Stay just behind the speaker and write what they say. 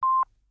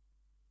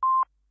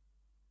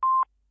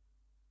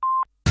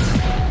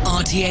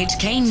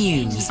RTHK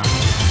News.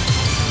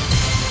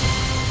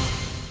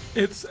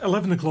 It's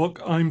 11 o'clock.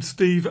 I'm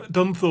Steve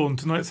Dunthorne.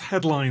 Tonight's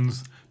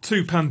headlines.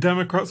 2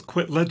 pan-Democrats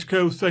quit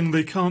LegCo, saying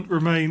they can't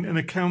remain in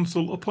a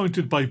council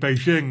appointed by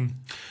Beijing.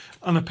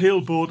 An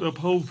appeal board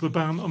upholds the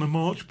ban on a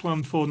march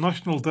planned for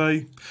National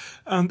Day.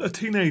 And a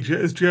teenager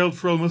is jailed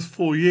for almost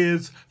 4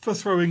 years for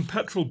throwing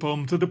petrol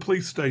bombs at a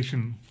police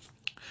station.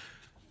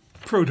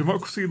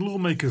 Pro-democracy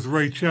lawmakers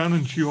Ray Chan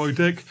and Chiu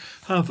Hoi-dik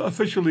have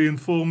officially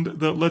informed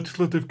the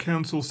Legislative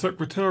Council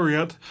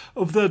Secretariat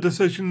of their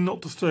decision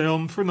not to stay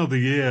on for another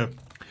year.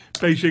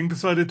 Beijing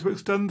decided to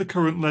extend the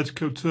current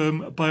LegCo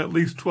term by at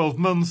least 12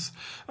 months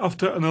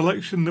after an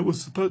election that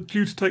was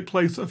due to take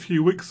place a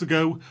few weeks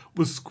ago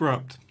was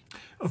scrapped.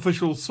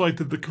 Officials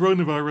cited the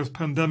coronavirus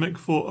pandemic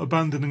for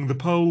abandoning the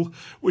poll,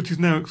 which is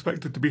now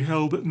expected to be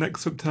held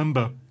next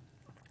September.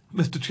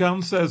 Mr.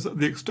 Chan says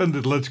the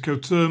extended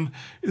LegCo term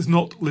is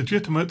not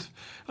legitimate,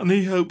 and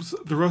he hopes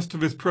the rest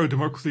of his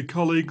pro-democracy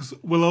colleagues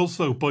will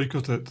also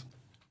boycott it.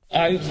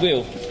 I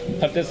will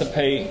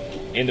participate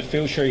in the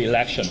future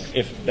election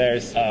if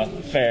there's a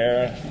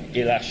fair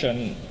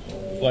election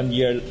 1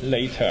 year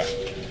later.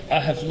 I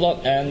have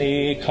not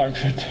any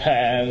concrete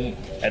plan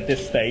at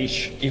this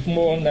stage. If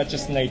more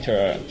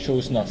legislator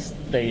choose not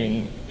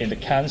staying in the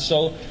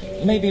council,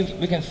 maybe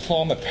we can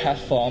form a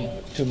platform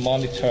to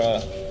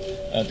monitor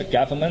the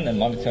government and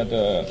monitor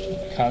the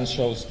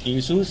council's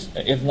issues.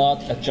 If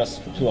not,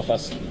 just 2 of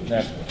us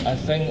left. I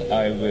think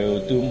I will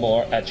do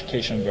more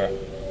education work.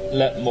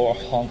 Let more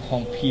Hong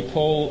Kong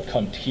people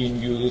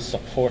continue to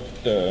support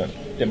the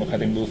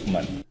democratic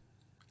movement.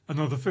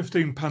 Another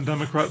 15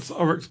 pan-Democrats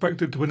are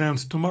expected to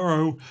announce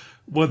tomorrow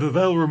whether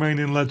they'll remain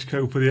in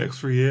LegCo for the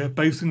extra year,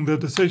 basing their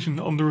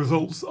decision on the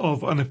results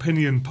of an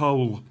opinion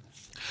poll.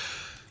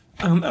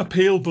 An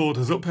appeal board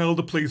has upheld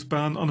a police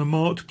ban on a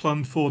march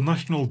planned for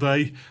National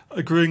Day,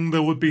 agreeing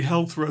there would be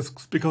health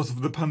risks because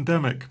of the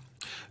pandemic.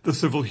 The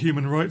Civil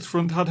Human Rights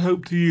Front had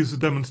hoped to use the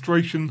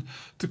demonstration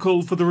to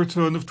call for the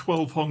return of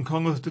 12 Hong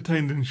Kongers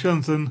detained in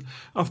Shenzhen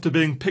after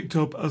being picked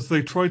up as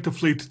they tried to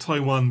flee to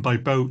Taiwan by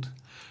boat.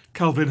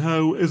 Calvin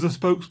Ho is a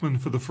spokesman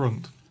for the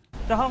front.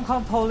 The Hong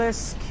Kong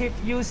police keep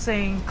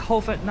using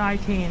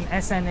COVID-19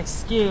 as an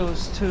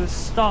excuse to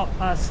stop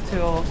us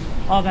to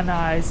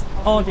organize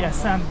all the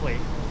assembly.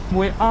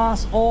 We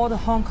ask all the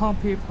Hong Kong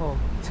people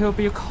to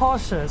be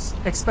cautious,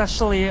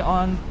 especially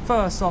on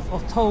 1st of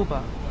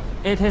October.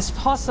 It is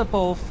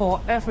possible for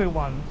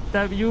everyone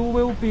that you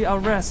will be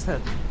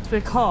arrested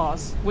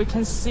because we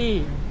can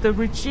see the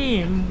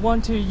regime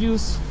want to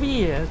use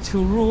fear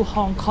to rule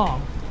Hong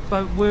Kong,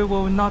 but we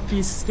will not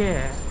be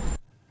scared.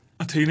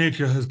 A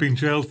teenager has been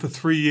jailed for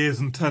 3 years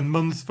and 10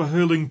 months for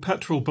hurling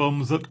petrol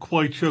bombs at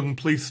Kwai Chung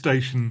Police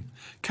Station.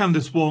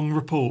 Candice Wong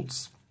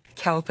reports.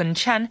 Calvin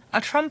Chan,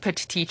 a trumpet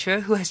teacher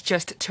who has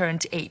just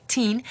turned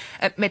 18,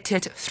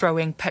 admitted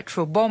throwing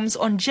petrol bombs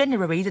on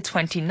January the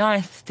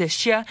 29th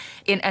this year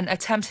in an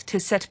attempt to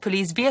set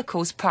police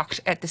vehicles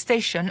parked at the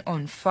station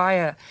on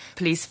fire.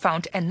 Police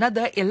found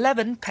another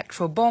 11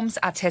 petrol bombs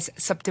at his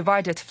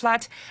subdivided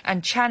flat,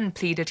 and Chan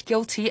pleaded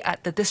guilty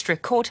at the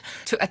district court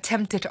to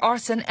attempted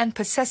arson and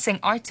possessing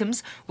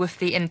items with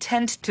the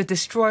intent to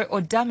destroy or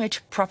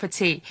damage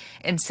property.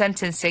 In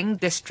sentencing,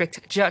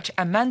 District Judge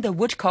Amanda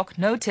Woodcock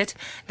noted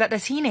that a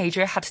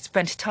teenager had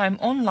spent time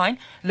online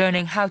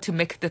learning how to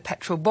make the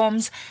petrol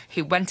bombs. He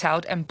went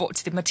out and bought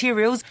the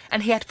materials,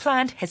 and he had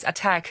planned his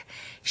attack.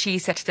 She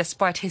said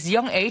despite his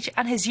young age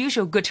and his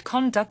usual good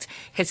conduct,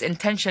 his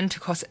intention to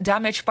cause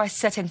damage by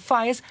setting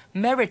fires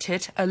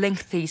merited a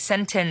lengthy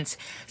sentence.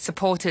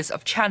 Supporters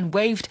of Chan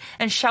waved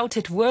and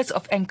shouted words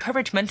of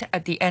encouragement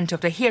at the end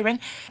of the hearing,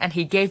 and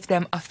he gave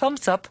them a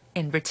thumbs up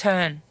in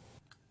return.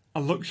 A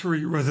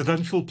luxury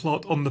residential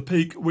plot on the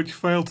Peak, which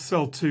failed to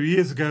sell 2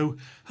 years ago,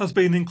 has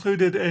been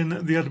included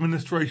in the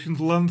administration's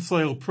land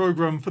sale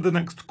programme for the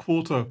next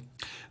quarter.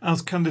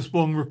 As Candice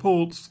Wong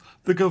reports,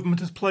 the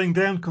government is playing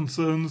down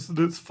concerns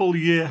that its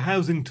full-year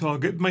housing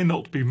target may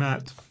not be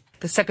met.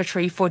 The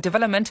Secretary for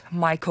Development,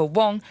 Michael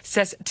Wong,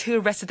 says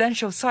 2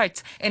 residential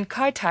sites in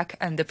Kai Tak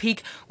and The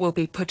Peak will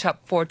be put up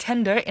for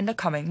tender in the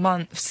coming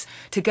months.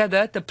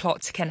 Together, the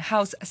plots can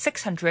house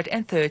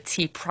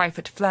 630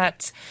 private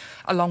flats.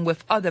 Along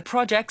with other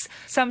projects,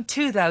 some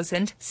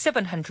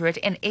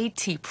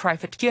 2,780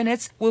 private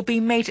units will be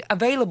made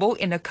available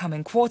in the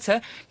coming quarter,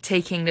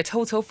 taking the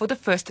total for the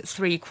first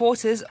 3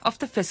 quarters of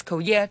the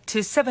fiscal year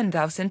to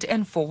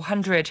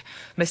 7,400.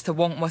 Mr.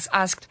 Wong was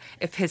asked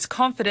if he's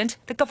confident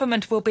the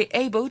government will be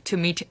able to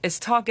meet its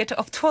target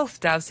of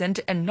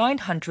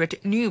 12,900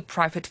 new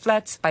private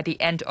flats by the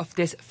end of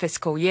this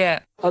fiscal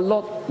year. A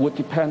lot would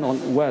depend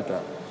on whether,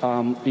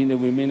 in the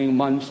remaining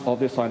months of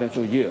this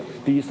financial year,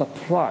 the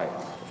supply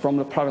from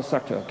the private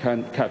sector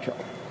can catch up.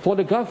 For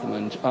the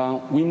government,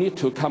 we need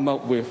to come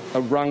up with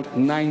around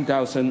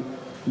 9,000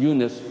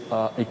 units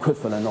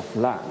equivalent of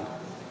land.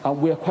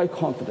 We are quite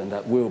confident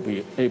that we'll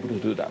be able to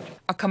do that.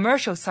 A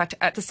commercial site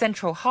at the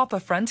Central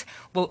Harbourfront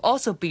will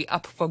also be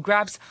up for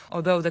grabs,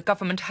 although the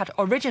government had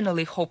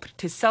originally hoped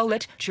to sell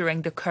it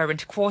during the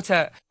current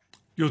quarter.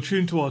 You're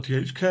tuned to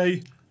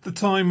RTHK. The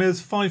time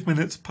is 5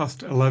 minutes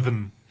past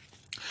 11.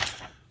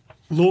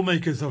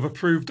 Lawmakers have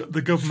approved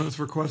the government's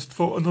request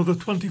for another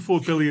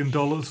 $24 billion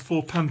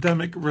for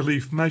pandemic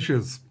relief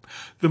measures.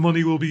 The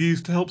money will be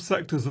used to help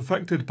sectors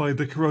affected by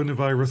the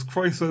coronavirus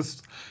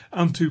crisis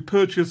and to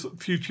purchase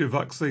future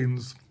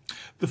vaccines.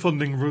 The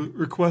funding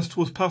request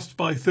was passed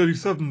by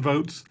 37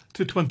 votes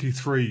to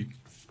 23.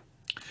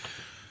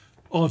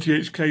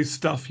 RTHK's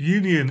staff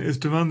union is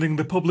demanding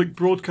the public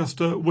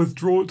broadcaster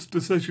withdraw its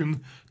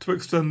decision to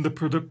extend the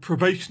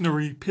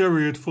probationary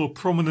period for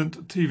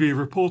prominent TV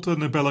reporter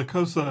Nabela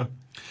Kosa.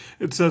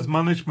 It says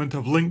management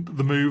have linked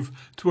the move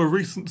to a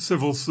recent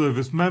civil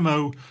service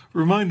memo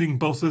reminding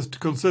bosses to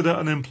consider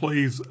an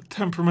employee's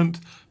temperament,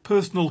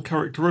 personal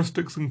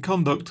characteristics and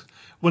conduct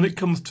when it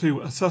comes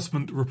to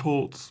assessment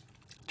reports.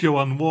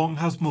 Joanne Wong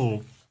has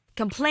more.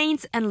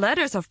 Complaints and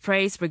letters of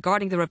praise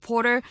regarding the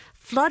reporter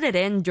flooded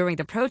in during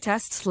the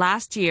protests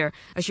last year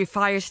as she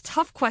fired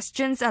tough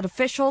questions at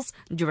officials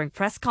during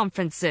press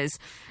conferences.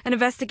 An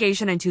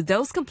investigation into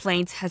those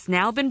complaints has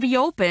now been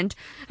reopened,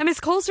 and Ms.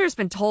 Koser has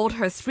been told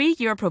her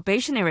 3-year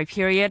probationary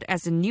period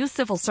as a new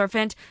civil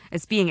servant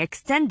is being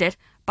extended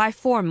by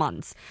 4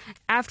 months.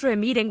 After a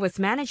meeting with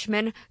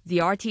management, the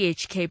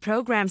RTHK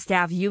Program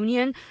Staff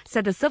Union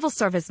said the civil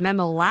service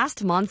memo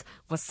last month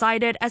was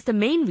cited as the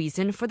main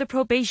reason for the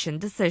probation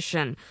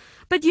decision.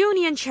 But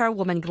Union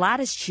Chairwoman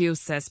Gladys Chiu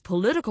says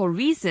political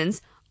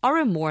reasons are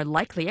a more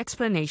likely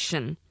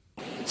explanation.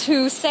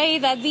 To say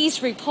that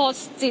these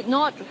reports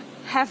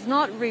have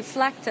not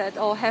reflected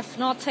or have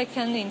not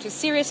taken into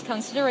serious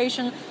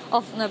consideration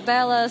of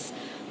Nabela's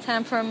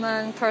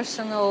temperament,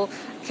 personal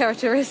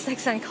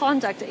characteristics and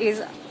conduct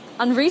is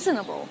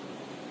unreasonable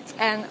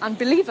and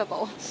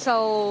unbelievable.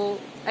 So,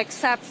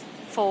 except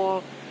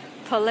for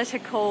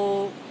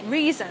political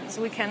reasons,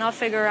 we cannot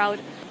figure out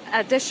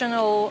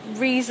additional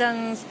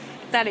reasons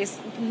that is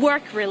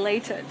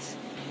work-related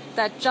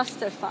that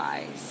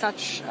justify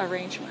such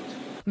arrangement.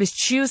 Ms.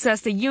 Chiu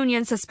says the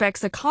union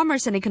suspects the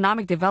Commerce and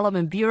Economic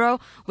Development Bureau,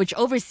 which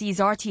oversees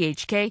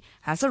RTHK,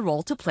 has a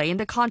role to play in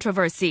the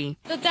controversy.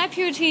 The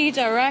Deputy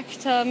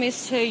Director,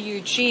 Mr.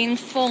 Eugene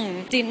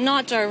Feng, did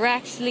not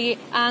directly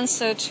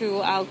answer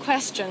to our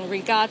question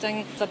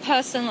regarding the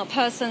person or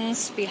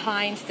persons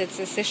behind the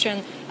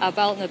decision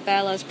about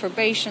Nabela's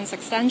probation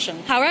extension.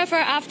 However,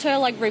 after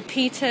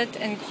repeated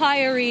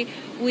inquiry,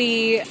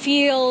 we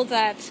feel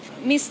that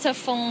Mr.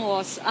 Feng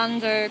was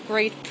under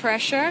great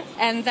pressure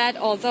and that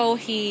although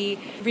he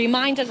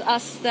reminded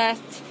us that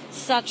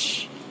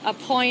such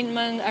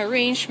appointment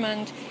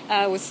arrangement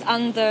was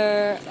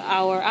under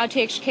our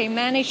RTHK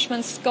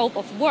management scope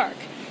of work.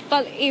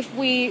 But if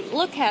we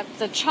look at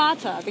the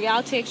charter, the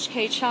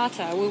RTHK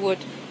charter, we would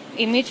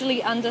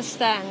immediately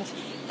understand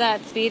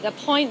that the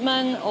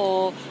appointment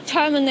or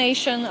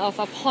termination of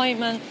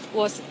appointment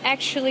was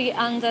actually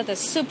under the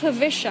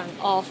supervision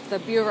of the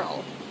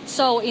Bureau.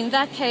 So in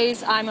that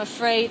case, I'm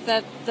afraid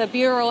that the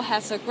Bureau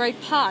has a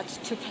great part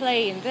to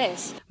play in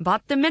this.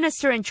 But the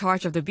minister in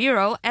charge of the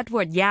Bureau,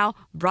 Edward Yao,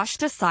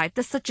 brushed aside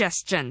the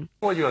suggestion.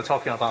 What you are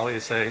talking about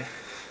is a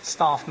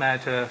staff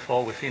matter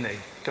for within a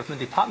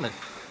government department,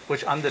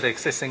 which under the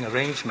existing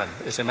arrangement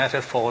is a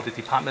matter for the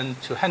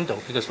department to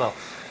handle because, well,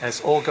 as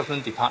all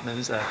government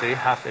departments, they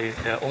have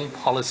their own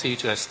policy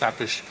to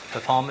establish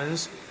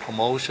performance,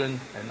 promotion,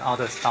 and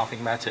other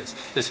staffing matters.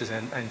 This is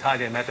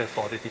entirely a matter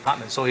for the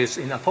department, so it's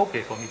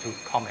inappropriate for me to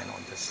comment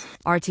on this.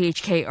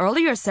 RTHK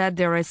earlier said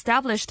there are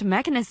established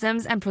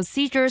mechanisms and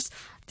procedures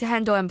to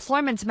handle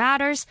employment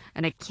matters,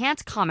 and it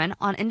can't comment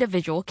on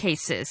individual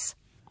cases.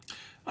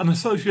 An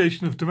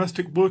association of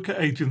domestic worker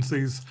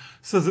agencies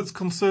says it's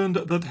concerned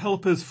that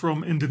helpers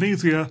from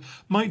Indonesia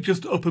might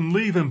just up and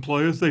leave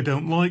employers they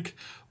don't like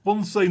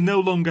once they no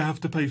longer have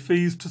to pay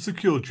fees to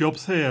secure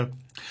jobs here.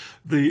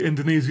 The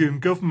Indonesian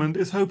government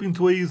is hoping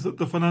to ease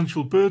the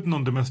financial burden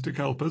on domestic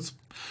helpers,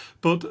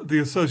 but the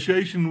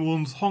association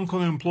warns Hong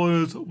Kong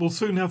employers will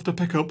soon have to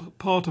pick up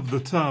part of the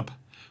tab.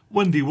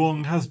 Wendy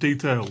Wong has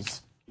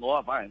details.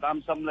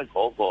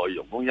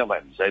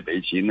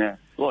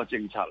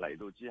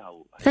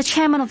 The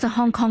chairman of the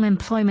Hong Kong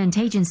Employment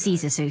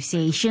Agencies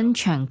Association,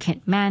 Cheung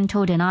Kit Man,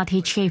 told an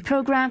RTHK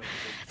program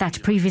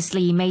that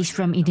previously maids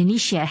from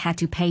Indonesia had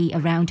to pay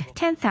around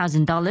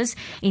 $10,000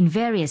 in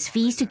various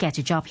fees to get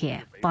a job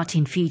here. But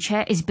in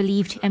future, it's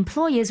believed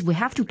employers will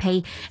have to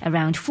pay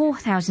around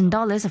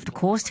 $4,000 of the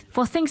cost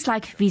for things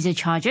like visa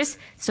charges,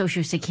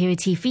 social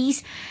security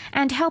fees,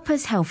 and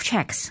helpers' health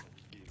checks.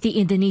 The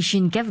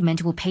Indonesian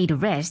government will pay the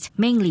rest,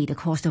 mainly the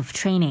cost of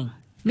training.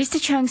 Mr.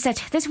 Cheung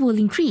said this will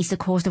increase the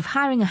cost of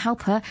hiring a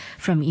helper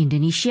from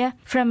Indonesia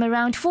from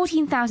around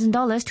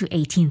 $14,000 to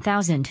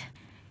 $18,000.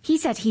 He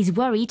said he's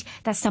worried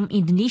that some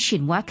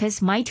Indonesian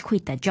workers might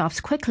quit their jobs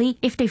quickly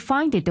if they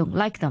find they don't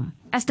like them,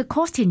 as the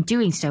cost in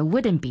doing so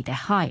wouldn't be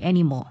that high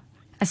anymore.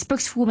 A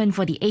spokeswoman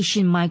for the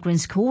Asian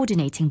Migrants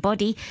Coordinating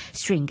Body,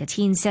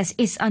 Sringatin, says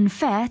it's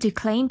unfair to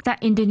claim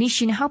that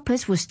Indonesian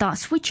helpers will start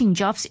switching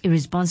jobs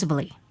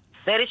irresponsibly.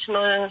 There is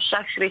no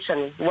such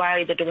reason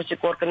why the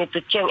domestic worker need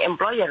to change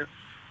employer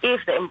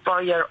if the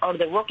employer or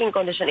the working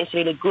condition is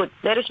really good,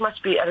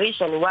 must be a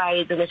reason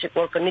why domestic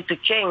workers need to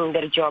change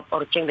their job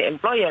or change the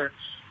employer.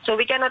 So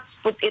we cannot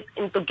put it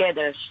in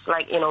together,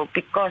 like,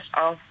 because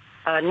of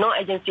no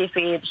agency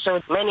fee,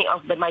 so many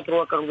of the migrant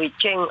workers will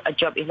change a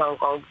job in Hong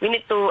Kong. We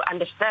need to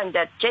understand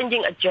that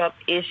changing a job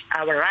is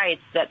our right,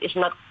 that is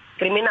not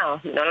criminal.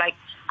 Like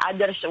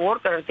other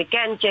workers, they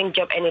can change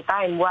job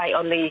anytime. Why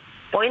only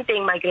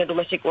pointing migrant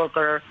domestic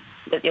worker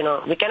that,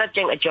 we cannot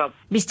change a job?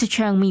 Mr.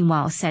 Cheung,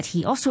 meanwhile, said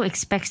he also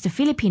expects the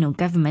Filipino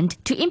government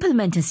to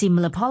implement a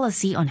similar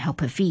policy on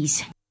helper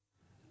fees.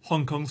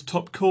 Hong Kong's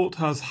top court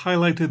has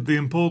highlighted the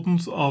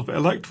importance of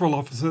electoral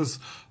officers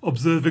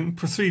observing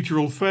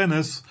procedural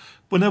fairness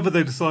whenever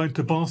they decide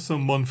to bar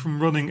someone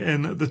from running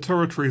in the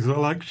territory's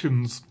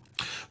elections.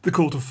 The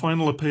Court of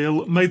Final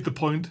Appeal made the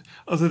point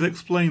as it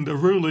explained a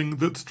ruling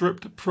that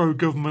stripped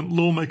pro-government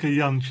lawmaker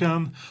Yan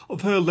Chan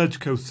of her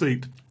Legco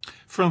seat.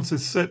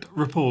 Francis Sitt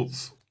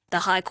reports.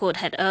 The High Court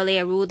had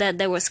earlier ruled that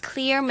there was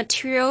clear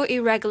material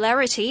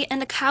irregularity in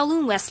the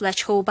Kowloon West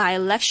Legco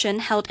by-election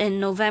held in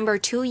November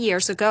 2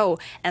 years ago,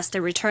 as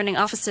the returning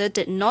officer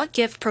did not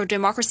give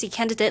pro-democracy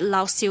candidate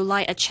Lau Siu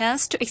Lai a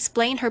chance to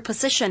explain her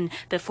position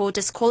before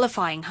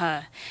disqualifying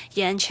her.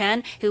 Yan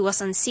Chan, who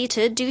was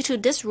unseated due to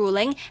this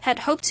ruling, had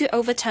hoped to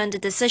overturn the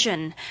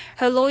decision.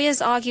 Her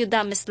lawyers argued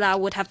that Ms. Lau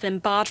would have been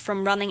barred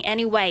from running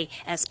anyway,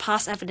 as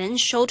past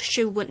evidence showed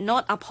she would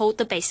not uphold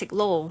the basic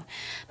law.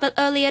 But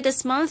earlier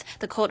this month,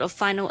 the Court of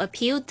Final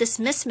Appeal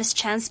dismissed Ms.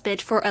 Chan's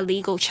bid for a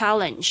legal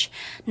challenge.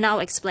 Now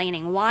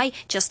explaining why,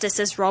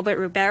 Justices Robert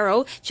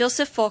Ribeiro,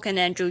 Joseph Falk and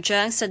Andrew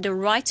Zhang said the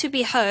right to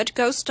be heard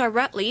goes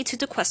directly to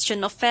the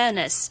question of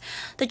fairness.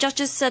 The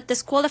judges said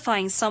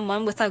disqualifying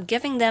someone without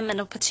giving them an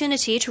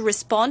opportunity to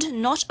respond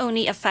not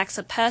only affects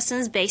a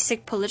person's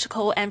basic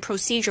political and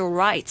procedural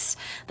rights,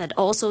 but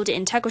also the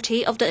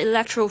integrity of the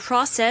electoral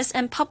process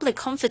and public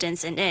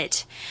confidence in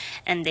it.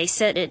 And they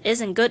said it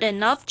isn't good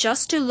enough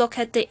just to look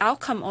at the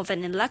outcome of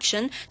an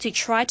election to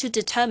try to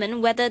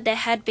determine whether there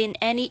had been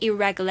any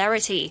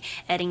irregularity,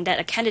 adding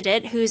that a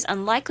candidate who is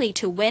unlikely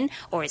to win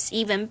or is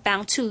even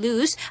bound to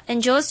lose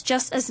enjoys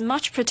just as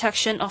much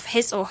protection of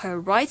his or her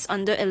rights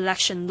under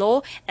election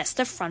law as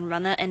the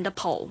frontrunner in the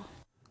poll.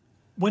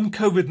 When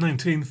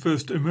COVID-19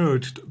 first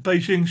emerged,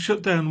 Beijing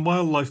shut down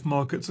wildlife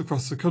markets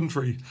across the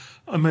country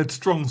amid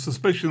strong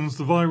suspicions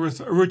the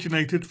virus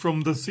originated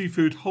from the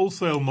seafood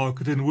wholesale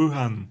market in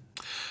Wuhan.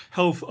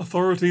 Health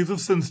authorities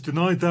have since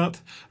denied that,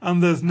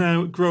 and there's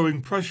now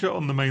growing pressure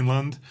on the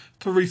mainland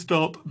to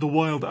restart the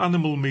wild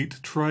animal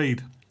meat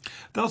trade.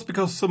 That's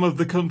because some of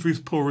the country's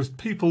poorest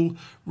people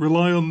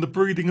rely on the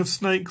breeding of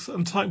snakes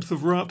and types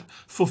of rat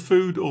for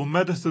food or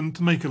medicine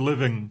to make a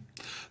living.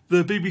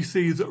 The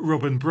BBC's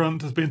Robin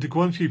Brandt has been to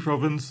Guangxi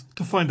province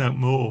to find out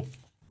more.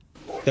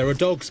 There are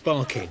dogs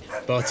barking,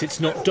 but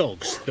it's not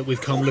dogs that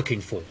we've come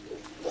looking for.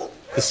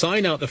 The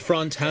sign out the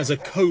front has a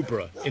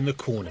cobra in the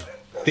corner.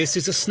 This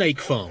is a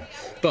snake farm,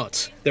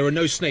 but there are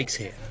no snakes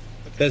here.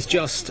 There's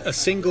just a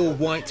single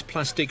white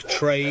plastic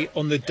tray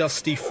on the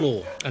dusty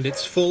floor, and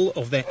it's full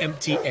of their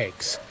empty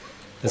eggs.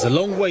 There's a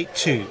long wait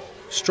too,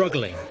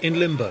 struggling in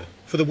limbo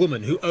for the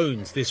woman who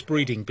owns this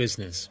breeding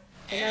business.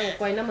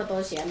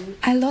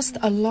 I lost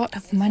a lot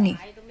of money.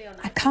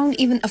 I can't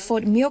even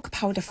afford milk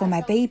powder for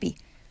my baby.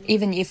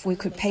 Even if we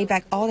could pay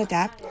back all the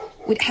debt,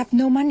 we'd have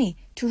no money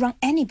to run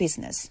any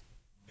business.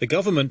 The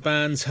government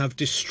bans have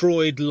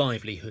destroyed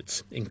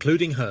livelihoods,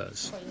 including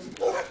hers.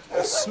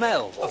 The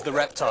smell of the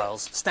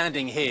reptiles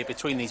standing here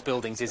between these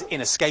buildings is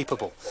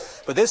inescapable.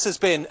 But this has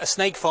been a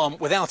snake farm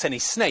without any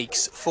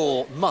snakes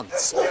for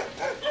months.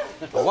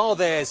 But while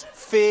there's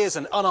fears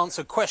and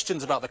unanswered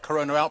questions about the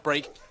corona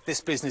outbreak, this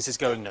business is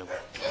going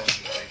nowhere.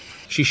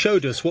 She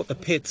showed us what the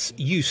pits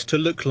used to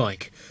look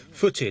like.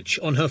 Footage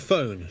on her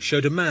phone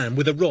showed a man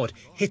with a rod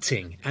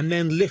hitting and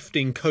then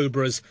lifting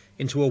cobras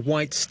into a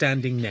white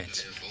standing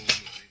net.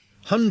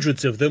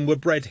 Hundreds of them were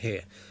bred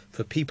here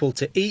for people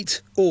to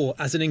eat or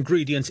as an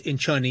ingredient in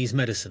Chinese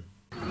medicine.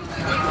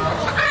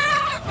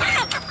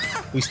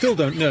 We still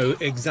don't know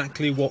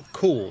exactly what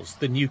caused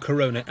the new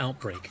corona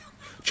outbreak.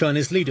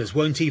 China's leaders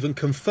won't even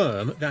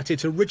confirm that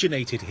it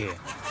originated here.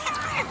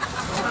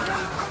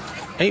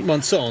 8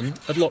 months on,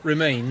 a lot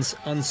remains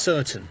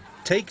uncertain.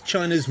 Take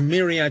China's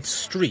myriad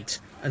street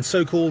and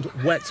so-called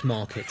wet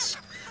markets.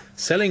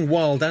 Selling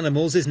wild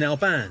animals is now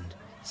banned.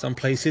 Some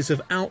places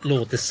have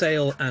outlawed the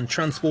sale and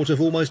transport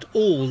of almost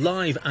all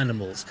live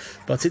animals,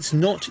 but it's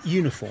not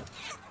uniform.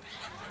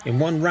 In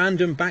one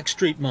random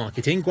backstreet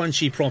market in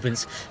Guangxi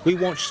province, we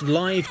watched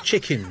live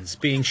chickens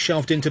being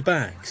shoved into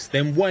bags,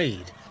 then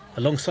weighed,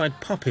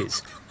 alongside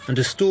puppies and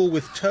a stall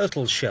with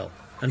turtle shell,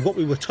 and what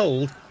we were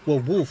told were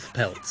wolf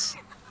pelts.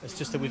 It's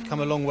just that we've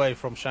come a long way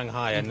from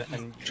Shanghai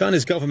and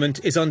China's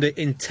government is under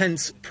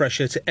intense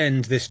pressure to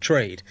end this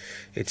trade.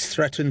 It's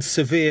threatened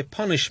severe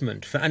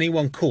punishment for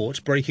anyone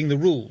caught breaking the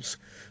rules.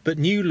 But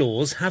new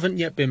laws haven't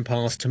yet been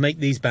passed to make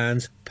these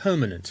bans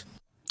permanent.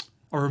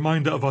 A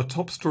reminder of our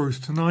top stories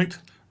tonight.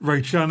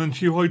 Ray Chan and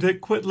Chiu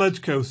Hoi-dik quit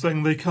LegCo,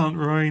 saying they can't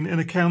remain in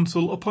a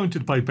council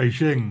appointed by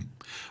Beijing.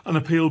 An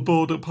appeal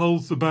board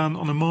upholds the ban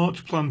on a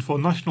march planned for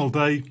National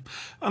Day,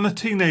 and a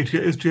teenager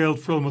is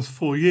jailed for almost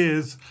 4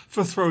 years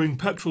for throwing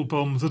petrol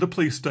bombs at a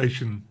police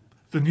station.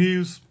 The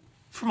news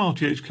from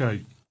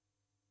RTHK.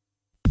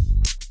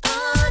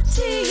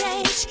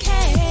 RTHK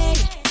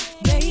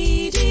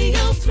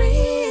Radio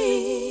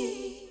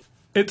 3.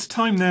 It's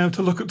time now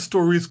to look at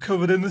stories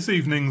covered in this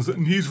evening's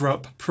News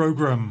Wrap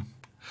programme.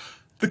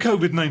 The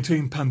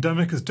COVID-19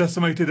 pandemic has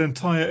decimated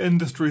entire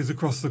industries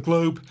across the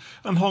globe,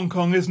 and Hong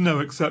Kong is no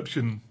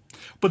exception.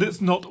 But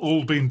it's not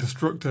all been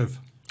destructive.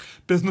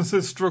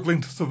 Businesses struggling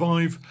to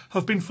survive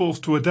have been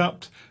forced to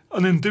adapt,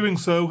 and in doing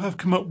so have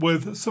come up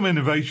with some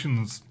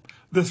innovations.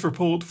 This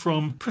report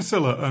from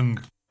Priscilla Ng.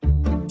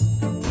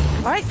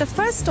 All right, the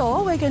first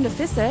store we're going to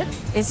visit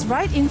is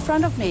right in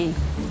front of me.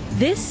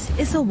 This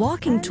is a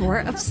walking tour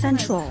of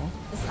Central.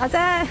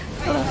 Aze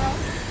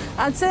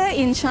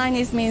in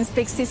Chinese means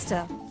big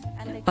sister.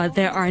 But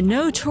there are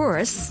no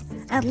tourists,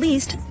 at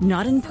least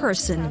not in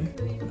person.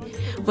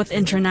 With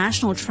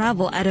international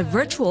travel at a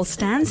virtual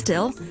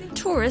standstill,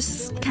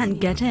 tourists can't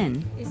get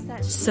in.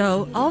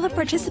 So all the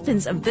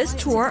participants of this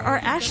tour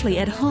are actually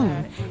at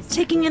home,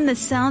 taking in the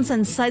sounds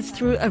and sights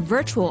through a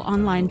virtual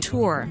online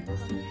tour.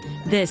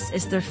 This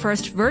is the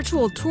first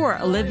virtual tour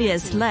Olivia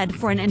has led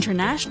for an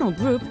international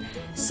group,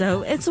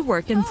 so it's a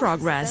work in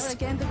progress.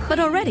 But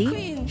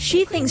already,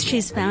 she thinks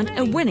she's found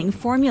a winning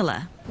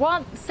formula.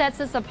 What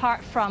sets us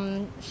apart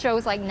from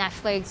shows like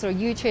Netflix or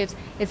YouTube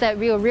is that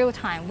we're real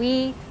time.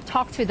 We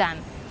talk to them.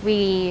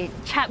 We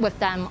chat with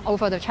them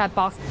over the chat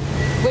box.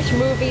 Which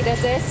movie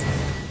this is?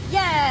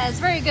 Yes,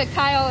 very good,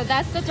 Kyle.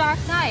 That's The Dark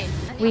Knight.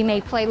 We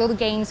may play little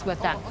games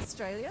with them.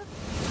 Australia?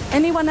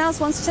 Anyone else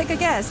wants to take a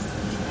guess?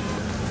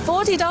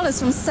 $40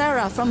 from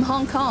Sarah from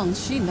Hong Kong.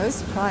 She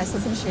knows the price,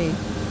 doesn't she?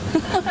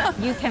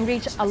 You can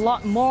reach a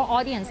lot more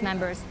audience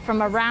members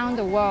from around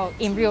the world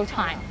in real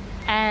time.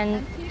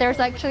 And there's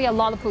actually a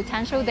lot of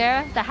potential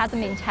there that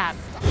hasn't been tapped.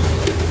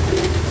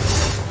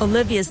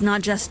 Olivia's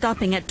not just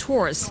stopping at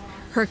tours.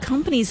 Her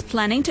company's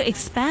planning to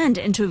expand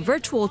into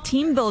virtual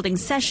team building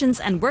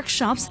sessions and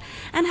workshops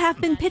and have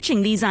been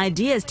pitching these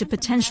ideas to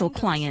potential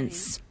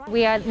clients.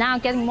 We are now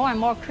getting more and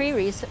more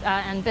queries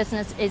and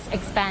business is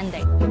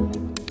expanding.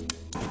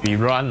 We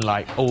run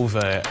like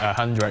over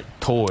 100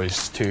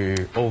 tours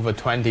to over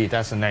 20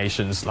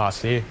 destinations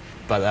last year.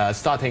 But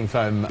starting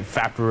from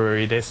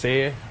February this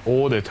year,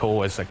 all the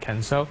tours are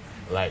cancelled.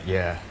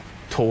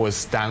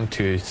 Tours down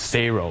to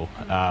zero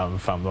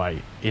from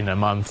in a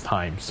month's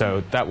time.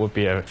 So that would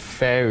be a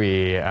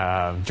very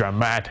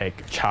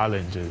dramatic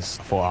challenges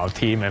for our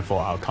team and for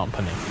our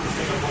company.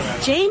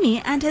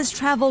 Jamie and his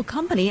travel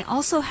company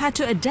also had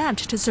to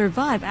adapt to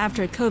survive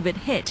after COVID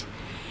hit.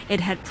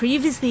 It had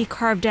previously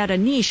carved out a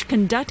niche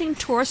conducting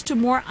tours to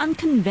more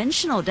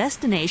unconventional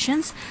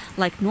destinations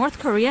like North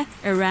Korea,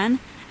 Iran,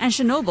 and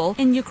Chernobyl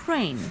in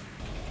Ukraine.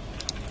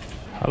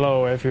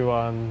 Hello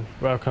everyone,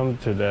 welcome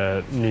to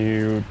the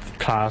new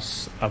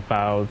class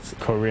about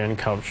Korean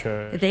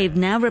culture. They've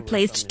now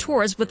replaced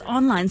tours with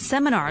online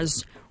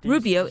seminars.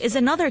 Rubio is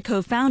another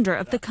co-founder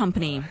of the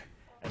company.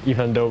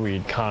 Even though we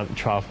can't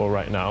travel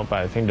right now, but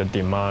I think the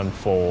demand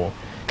for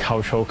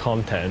cultural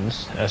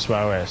contents as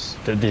well as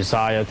the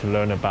desire to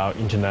learn about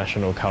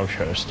international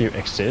culture still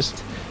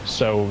exists.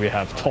 So we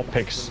have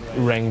topics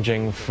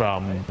ranging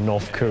from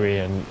North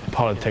Korean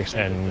politics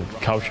and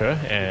culture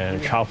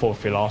and travel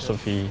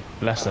philosophy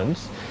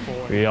lessons.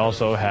 We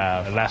also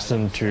have a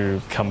lesson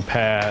to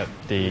compare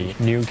the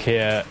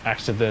nuclear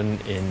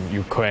accident in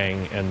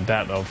Ukraine and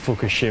that of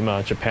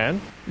Fukushima,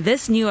 Japan.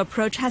 This new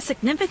approach has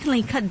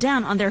significantly cut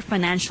down on their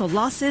financial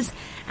losses,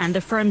 and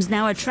the firm's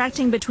now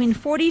attracting between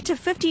 40 to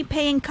 50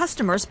 paying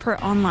customers per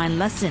online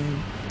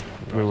lesson.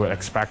 We would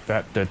expect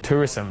that the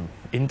tourism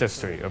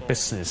industry or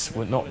business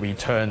would not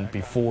return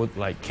before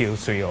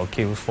Q3 or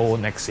Q4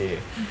 next year.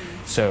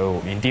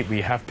 So indeed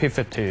we have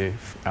pivoted to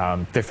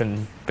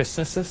different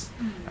businesses,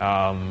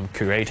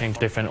 creating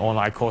different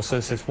online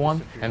courses is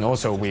one, and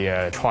also we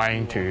are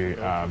trying to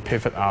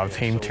pivot our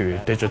team to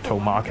digital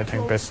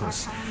marketing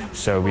business.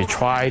 So we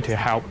try to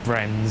help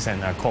brands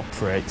and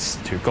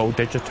corporates to go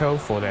digital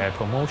for their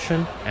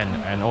promotion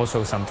and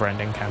also some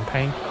branding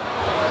campaign.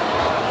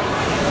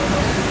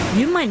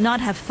 You might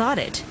not have thought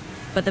it,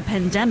 but the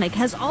pandemic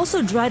has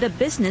also dried up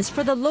business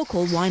for the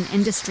local wine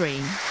industry.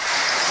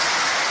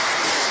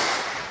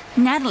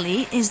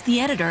 Natalie is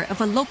the editor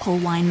of a local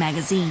wine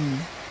magazine.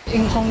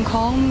 In Hong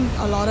Kong,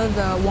 a lot of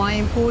the wine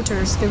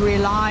importers, they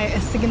rely a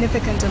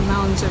significant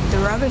amount of the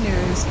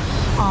revenues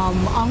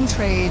on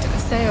trade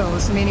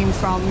sales, meaning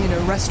from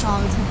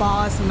restaurants,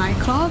 bars,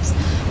 nightclubs.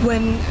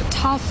 When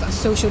tough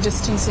social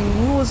distancing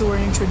rules were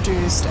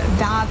introduced,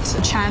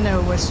 that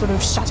channel was sort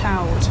of shut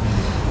out.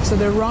 So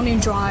they're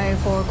running dry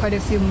for quite a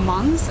few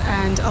months,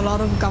 and a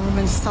lot of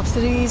government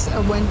subsidies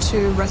went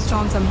to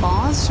restaurants and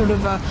bars, sort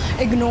of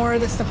ignore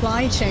the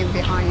supply chain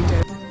behind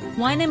it.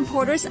 Wine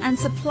importers and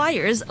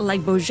suppliers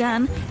like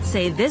Bojan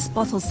say this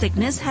bottle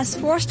sickness has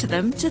forced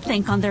them to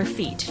think on their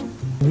feet.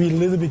 We a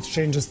little bit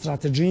changed the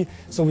strategy,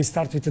 so we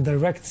start with the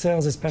direct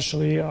sales,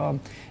 especially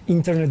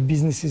internet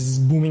business is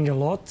booming a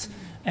lot,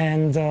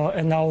 and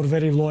our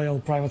very loyal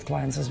private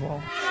clients as well.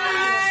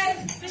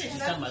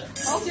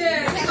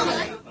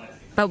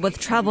 But with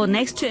travel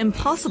next to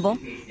impossible,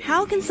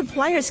 how can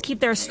suppliers keep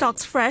their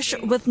stocks fresh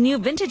with new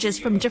vintages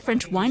from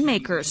different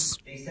winemakers?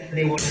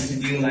 They wanted to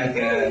do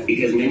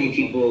because many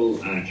people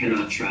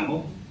cannot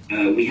travel.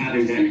 We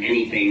haven't done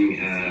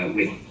anything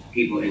with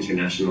people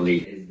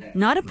internationally.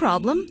 Not a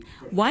problem.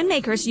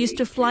 Winemakers used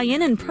to fly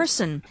in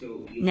person.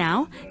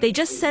 Now, they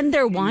just send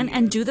their wine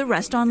and do the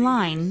rest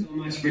online. So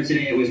much for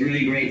today. It was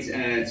really great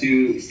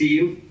to see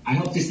you. I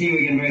hope to see you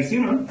again very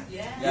soon, huh?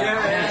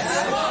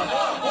 Yes.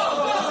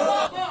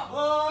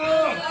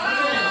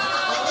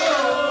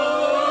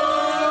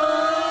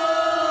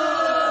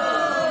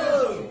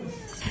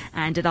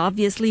 And it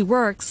obviously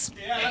works.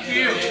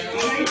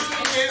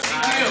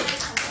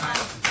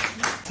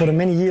 For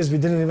many years, we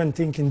didn't even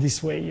think in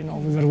this way.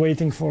 We were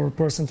waiting for a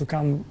person to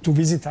come to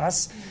visit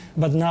us,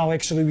 but now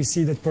actually we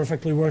see that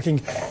perfectly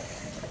working.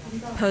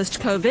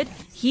 Post-COVID,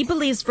 he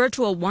believes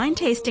virtual wine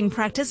tasting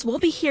practice will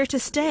be here to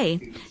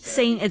stay,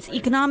 saying it's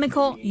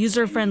economical,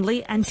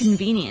 user-friendly, and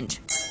convenient.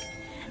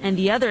 And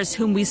the others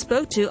whom we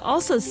spoke to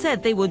also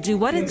said they will do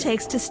what it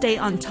takes to stay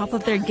on top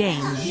of their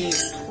game.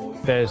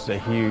 There's a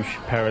huge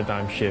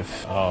paradigm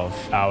shift of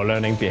our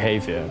learning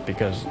behavior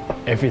because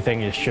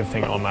everything is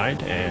shifting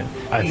online, and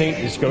I think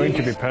it's going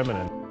to be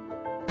permanent.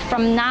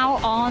 From now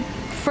on,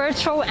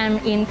 virtual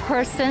and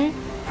in-person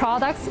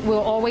products will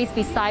always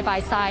be side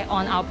by side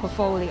on our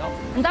portfolio.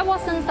 And that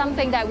wasn't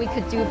something that we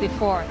could do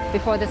before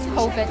this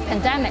COVID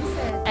pandemic.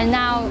 And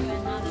now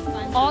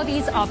all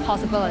these are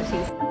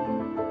possibilities.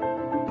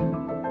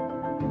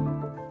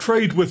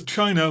 Trade with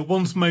China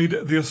once made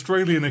the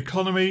Australian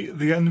economy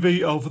the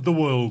envy of the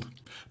world.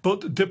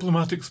 But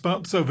diplomatic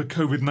spats over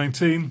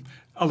COVID-19,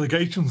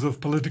 allegations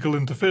of political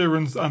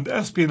interference and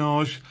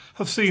espionage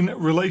have seen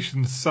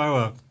relations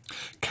sour.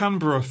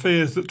 Canberra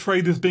fears that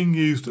trade is being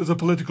used as a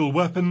political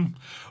weapon,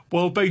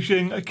 while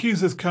Beijing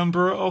accuses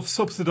Canberra of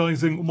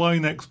subsidising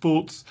wine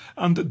exports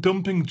and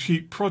dumping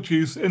cheap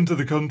produce into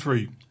the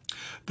country.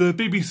 The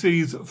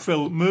BBC's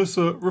Phil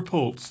Mercer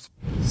reports.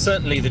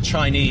 Certainly the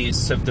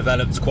Chinese have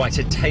developed quite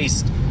a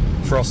taste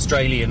for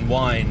Australian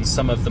wine.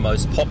 Some of the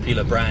most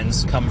popular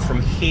brands come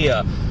from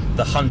here,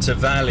 the Hunter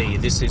Valley.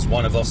 This is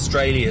one of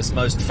Australia's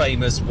most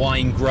famous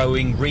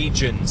wine-growing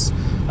regions,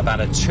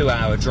 about a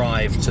 2-hour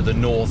drive to the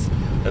north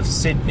of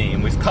Sydney.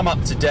 And we've come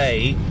up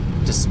today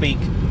to speak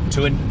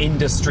to an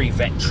industry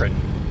veteran.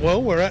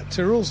 Well, we're at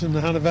Tyrrell's in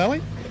the Hunter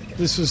Valley.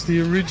 This is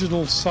the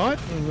original site,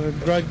 and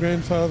the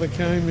great-grandfather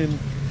came in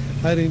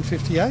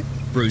 1858.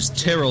 Bruce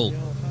Tyrrell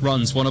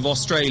runs one of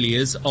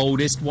Australia's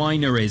oldest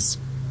wineries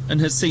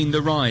and has seen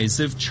the rise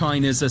of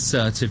China's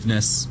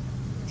assertiveness.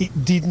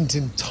 It didn't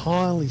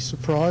entirely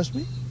surprise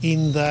me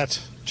in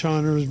that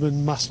China has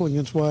been muscling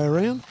its way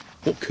around.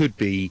 What could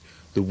be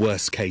the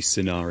worst case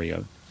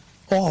scenario?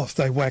 Oh, if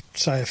they whacked,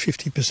 say, a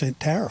 50%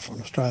 tariff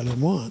on Australian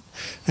wine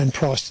and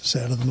priced us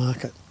out of the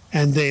market.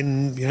 And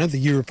then, the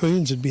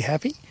Europeans would be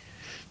happy,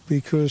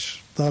 because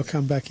they'll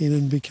come back in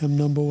and become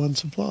number one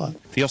supplier.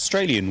 The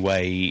Australian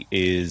way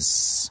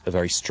is a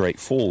very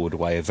straightforward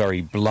way, a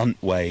very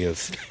blunt way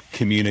of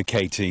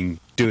communicating,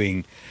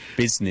 doing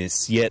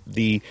business, yet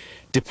the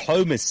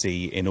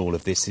diplomacy in all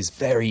of this is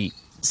very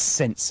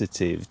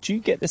sensitive. Do you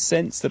get the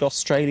sense that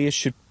Australia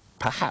should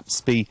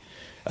perhaps be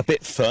a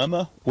bit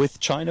firmer with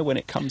China when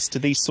it comes to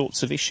these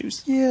sorts of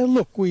issues? Yeah,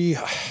 look,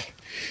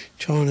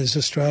 China's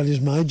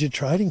Australia's major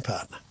trading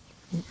partner.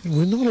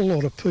 We're not a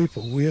lot of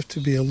people. We have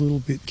to be a little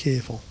bit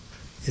careful.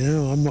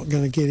 I'm not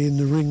going to get in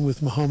the ring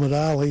with Muhammad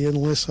Ali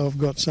unless I've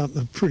got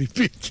something pretty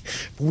big.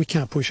 We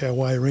can't push our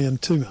way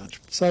around too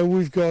much. So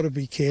we've got to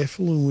be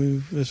careful,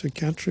 and as a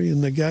country,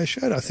 and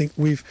negotiate. I think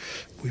we've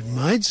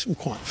made some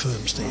quite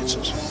firm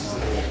stances.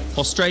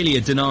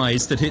 Australia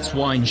denies that its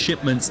wine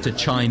shipments to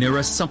China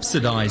are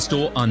subsidised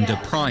or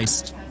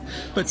underpriced,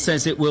 but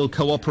says it will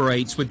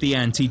cooperate with the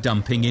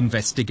anti-dumping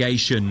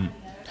investigation.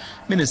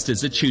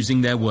 Ministers are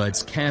choosing their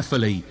words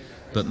carefully,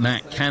 but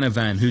Matt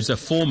Canavan, who's a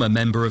former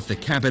member of the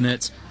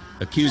cabinet,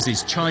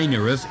 accuses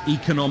China of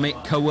economic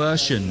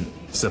coercion.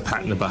 It's a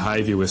pattern of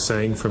behaviour we're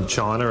seeing from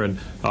China, and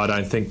I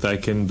don't think they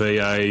can be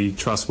a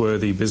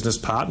trustworthy business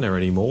partner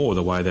anymore,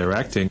 the way they're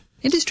acting.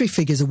 Industry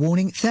figures are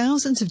warning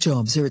thousands of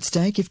jobs are at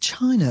stake if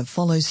China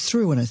follows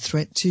through on a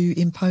threat to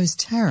impose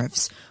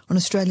tariffs on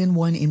Australian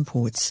wine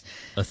imports.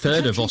 A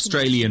third of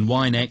Australian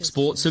wine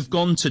exports have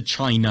gone to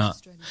China.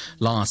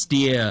 Last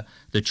year,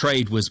 the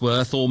trade was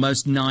worth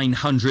almost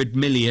 $900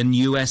 million.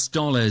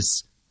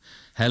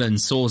 Helen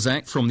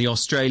Sorzak from the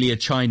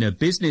Australia-China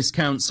Business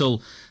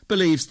Council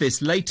believes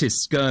this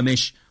latest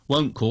skirmish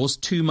won't cause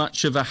too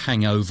much of a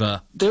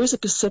hangover. There is a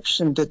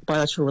perception that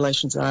bilateral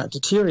relations are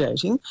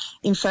deteriorating.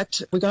 In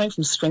fact, we're going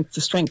from strength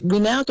to strength. We're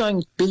now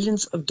going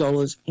billions of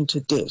dollars into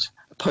debt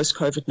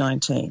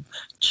post-COVID-19.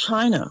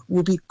 China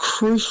will be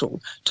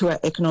crucial to our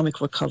economic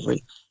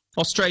recovery.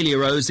 Australia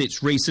owes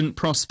its recent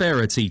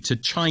prosperity to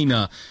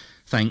China.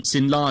 thanks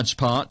in large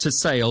part to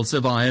sales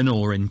of iron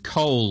ore and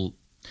coal.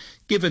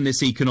 Given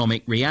this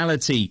economic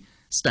reality,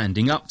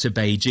 standing up to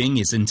Beijing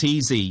isn't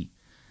easy.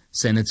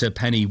 Senator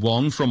Penny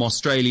Wong from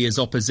Australia's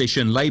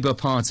opposition Labour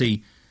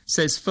Party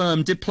says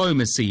firm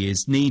diplomacy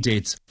is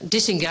needed.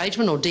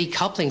 Disengagement or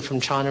decoupling from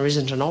China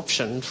isn't an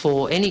option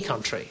for any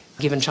country,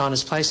 given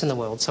China's place in the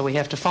world. So we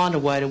have to find a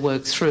way to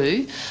work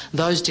through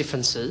those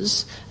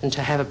differences and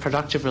to have a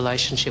productive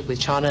relationship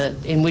with China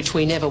in which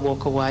we never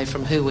walk away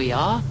from who we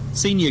are.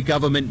 Senior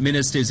government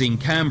ministers in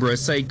Canberra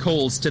say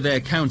calls to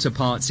their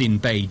counterparts in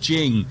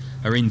Beijing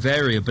are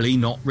invariably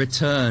not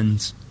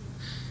returned.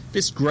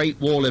 This Great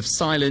Wall of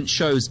Silence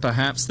shows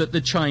perhaps that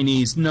the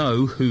Chinese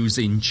know who's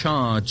in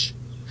charge.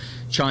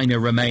 China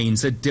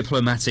remains a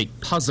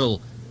diplomatic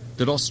puzzle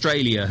that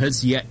Australia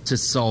has yet to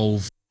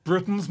solve.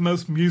 Britain's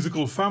most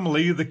musical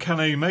family, the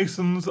Cannet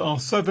Masons, are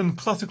 7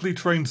 classically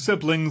trained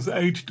siblings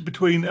aged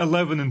between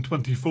 11 and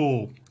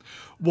 24.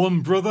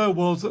 One brother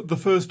was the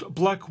first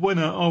black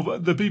winner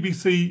of the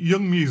BBC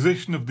Young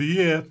Musician of the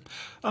Year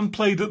and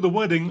played at the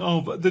wedding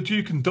of the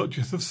Duke and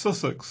Duchess of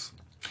Sussex.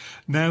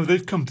 Now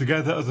they've come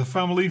together as a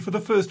family for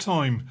the first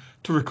time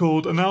to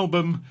record an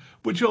album,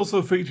 which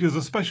also features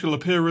a special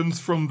appearance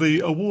from the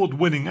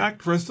award-winning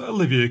actress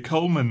Olivia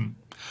Colman.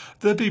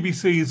 The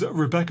BBC's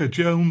Rebecca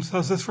Jones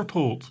has this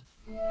report.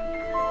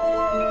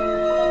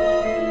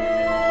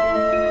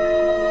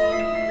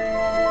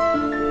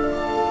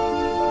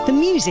 The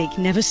music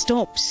never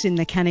stops in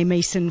the Cannet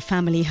Mason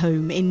family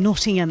home in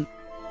Nottingham.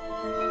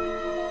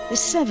 The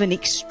 7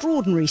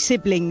 extraordinary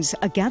siblings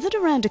are gathered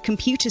around a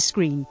computer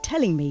screen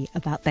telling me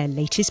about their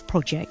latest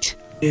project.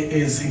 It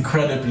is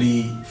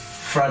incredibly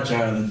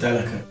fragile and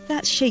delicate.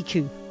 That's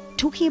Sheku,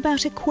 talking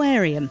about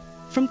Aquarium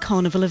from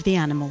Carnival of the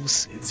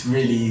Animals. It's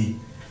really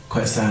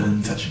quite sad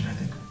and touching, I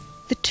think.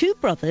 The 2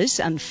 brothers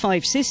and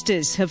 5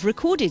 sisters have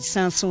recorded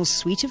Saint-Saëns's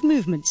suite of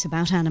movements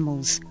about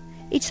animals.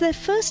 It's their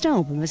first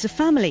album as a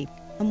family,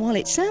 and while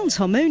it sounds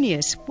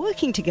harmonious,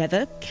 working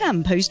together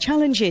can pose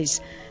challenges,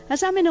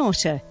 as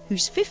Aminata,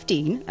 who's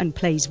 15 and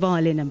plays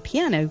violin and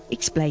piano,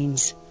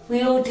 explains.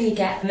 We all do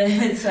get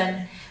moments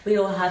when we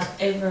all have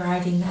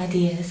overriding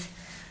ideas.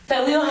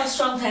 But we all have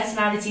strong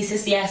personalities,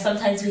 so yeah,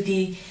 sometimes we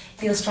do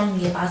feel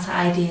strongly about our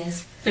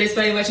ideas. But it's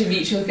very much a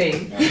mutual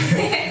thing.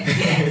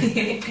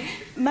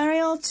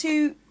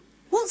 Mariatu,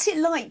 what's it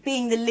like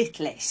being the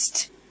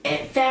littlest?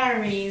 It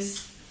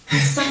varies.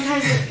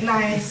 Sometimes it's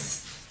nice.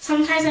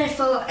 Sometimes I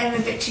feel I'm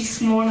a bit too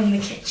small in the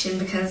kitchen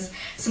because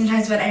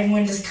sometimes when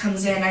everyone just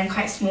comes in, I'm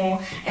quite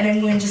small and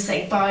everyone just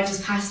like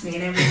barges past me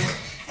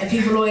and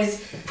people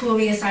always pull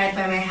me aside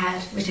by my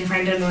head, which I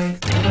find annoying.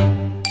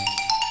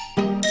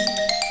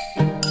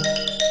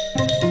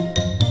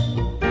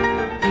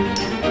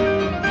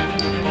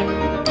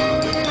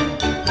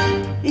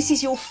 This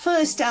is your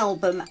first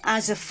album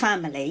as a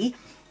family.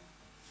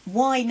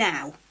 Why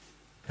now?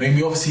 I mean,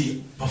 we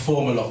obviously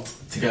perform a lot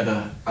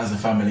together as a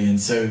family, and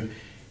so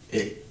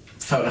it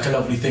felt like a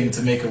lovely thing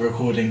to make a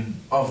recording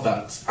of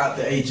that at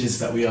the ages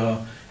that we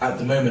are at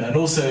the moment. And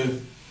also,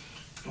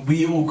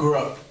 we all grew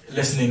up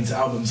listening to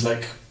albums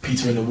like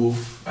Peter and the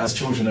Wolf as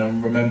children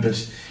and remembered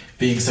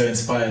being so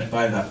inspired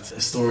by that,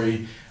 a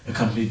story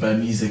accompanied by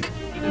music.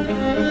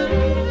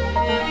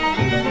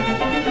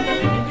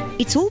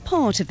 It's all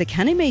part of the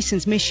Cannet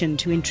Masons' mission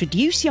to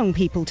introduce young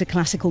people to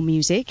classical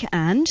music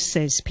and,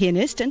 says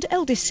pianist and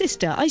eldest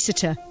sister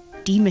Isata,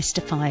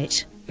 demystify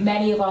it.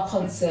 Many of our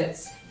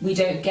concerts, we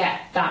don't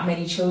get that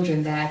many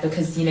children there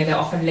because, you know, they're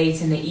often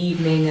late in the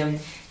evening and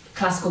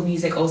classical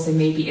music also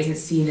maybe isn't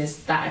seen as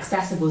that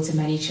accessible to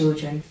many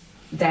children.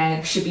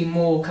 There should be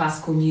more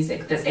classical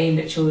music that's aimed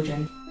at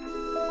children.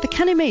 The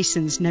Cannet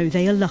Masons know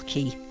they are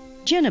lucky.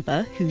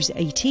 Jennifer, who's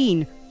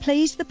 18,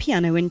 plays the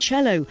piano and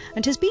cello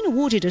and has been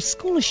awarded a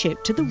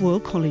scholarship to the Royal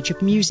College of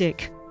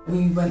Music.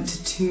 We went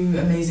to 2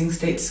 amazing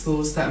state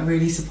schools that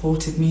really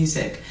supported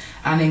music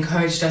and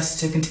encouraged us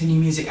to continue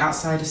music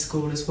outside of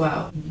school as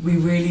well. We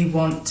really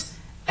want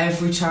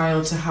every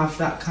child to have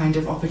that kind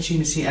of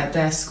opportunity at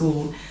their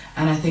school,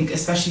 and I think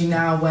especially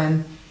now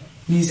when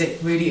music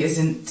really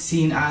isn't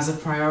seen as a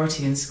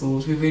priority in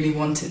schools, we really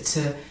want it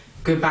to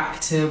go back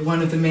to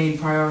one of the main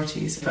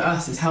priorities. For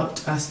us, it's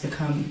helped us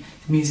become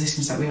the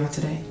musicians that we are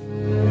today.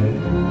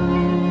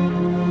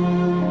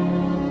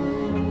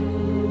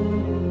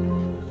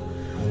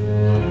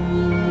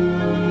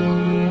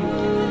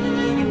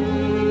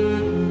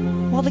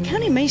 While the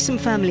Cannet Mason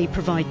family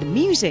provide the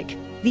music,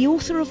 the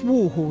author of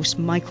Warhorse,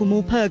 Michael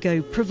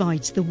Morpurgo,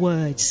 provides the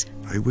words.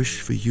 I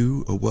wish for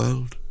you a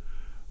world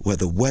where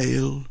the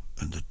whale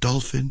and the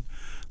dolphin,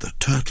 the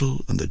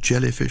turtle and the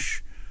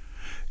jellyfish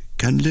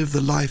can live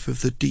the life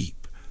of the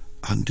deep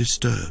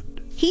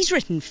undisturbed. He's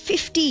written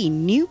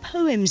 15 new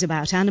poems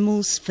about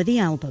animals for the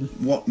album.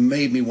 What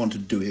made me want to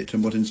do it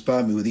and what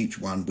inspired me with each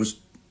one was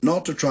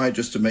not to try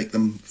just to make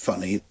them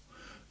funny,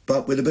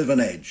 but with a bit of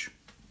an edge.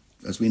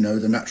 As we know,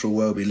 the natural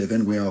world we live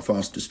in, we are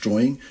fast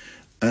destroying,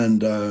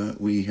 and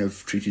we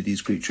have treated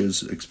these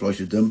creatures,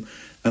 exploited them,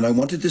 and I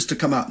wanted this to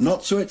come out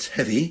not so it's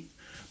heavy,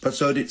 but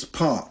so that it's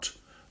part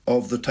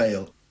of the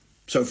tale.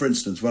 So, for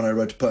instance, when I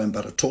wrote a poem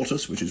about a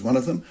tortoise, which is one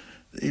of them,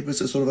 it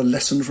was a sort of a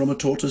lesson from a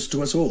tortoise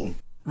to us all.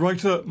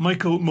 Writer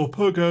Michael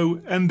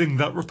Morpurgo ending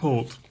that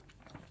report.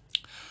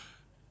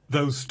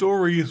 Those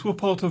stories were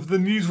part of the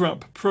News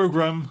Wrap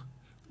programme,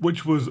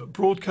 which was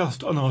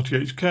broadcast on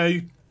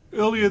RTHK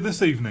earlier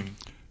this evening.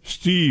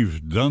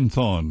 Steve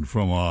Dunthorne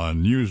from our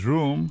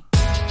newsroom.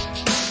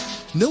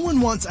 No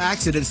one wants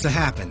accidents to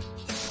happen.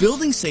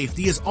 Building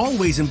safety is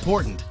always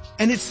important,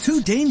 and it's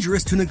too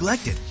dangerous to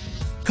neglect it.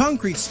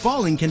 Concrete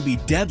spalling can be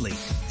deadly,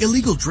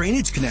 illegal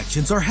drainage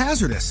connections are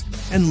hazardous,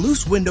 and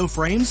loose window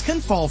frames can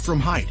fall from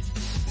height.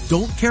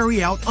 Don't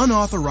carry out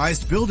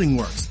unauthorized building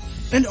works,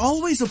 and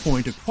always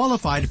appoint a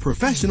qualified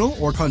professional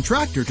or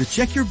contractor to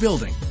check your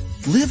building.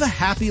 Live a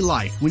happy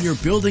life when your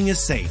building is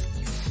safe.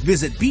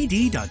 Visit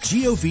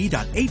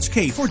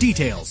bd.gov.hk for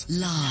details.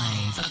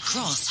 Live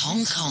across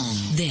Hong Kong,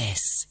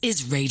 this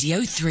is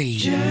Radio 3.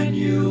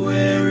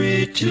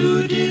 January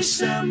to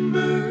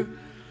December,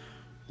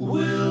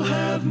 we'll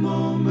have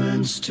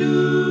moments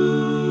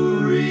to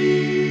remember.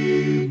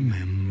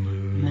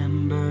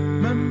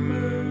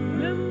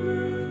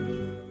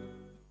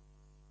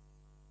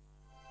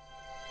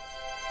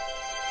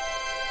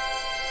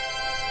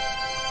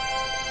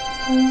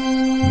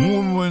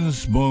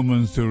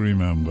 Moments to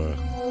remember.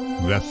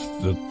 That's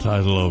the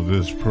title of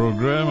this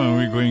program, and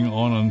we're going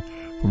on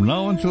from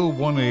now until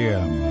 1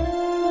 a.m.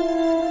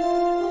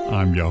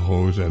 I'm your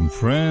host and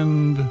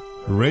friend,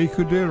 Ray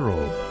Cudero.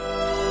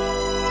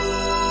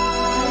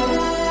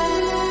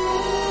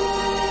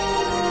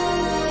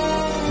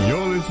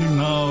 You're listening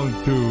now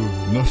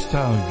to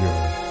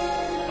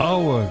Nostalgia,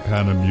 our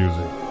kind of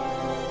music.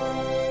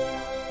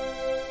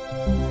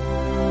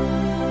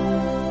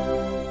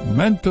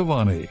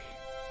 Mantovani.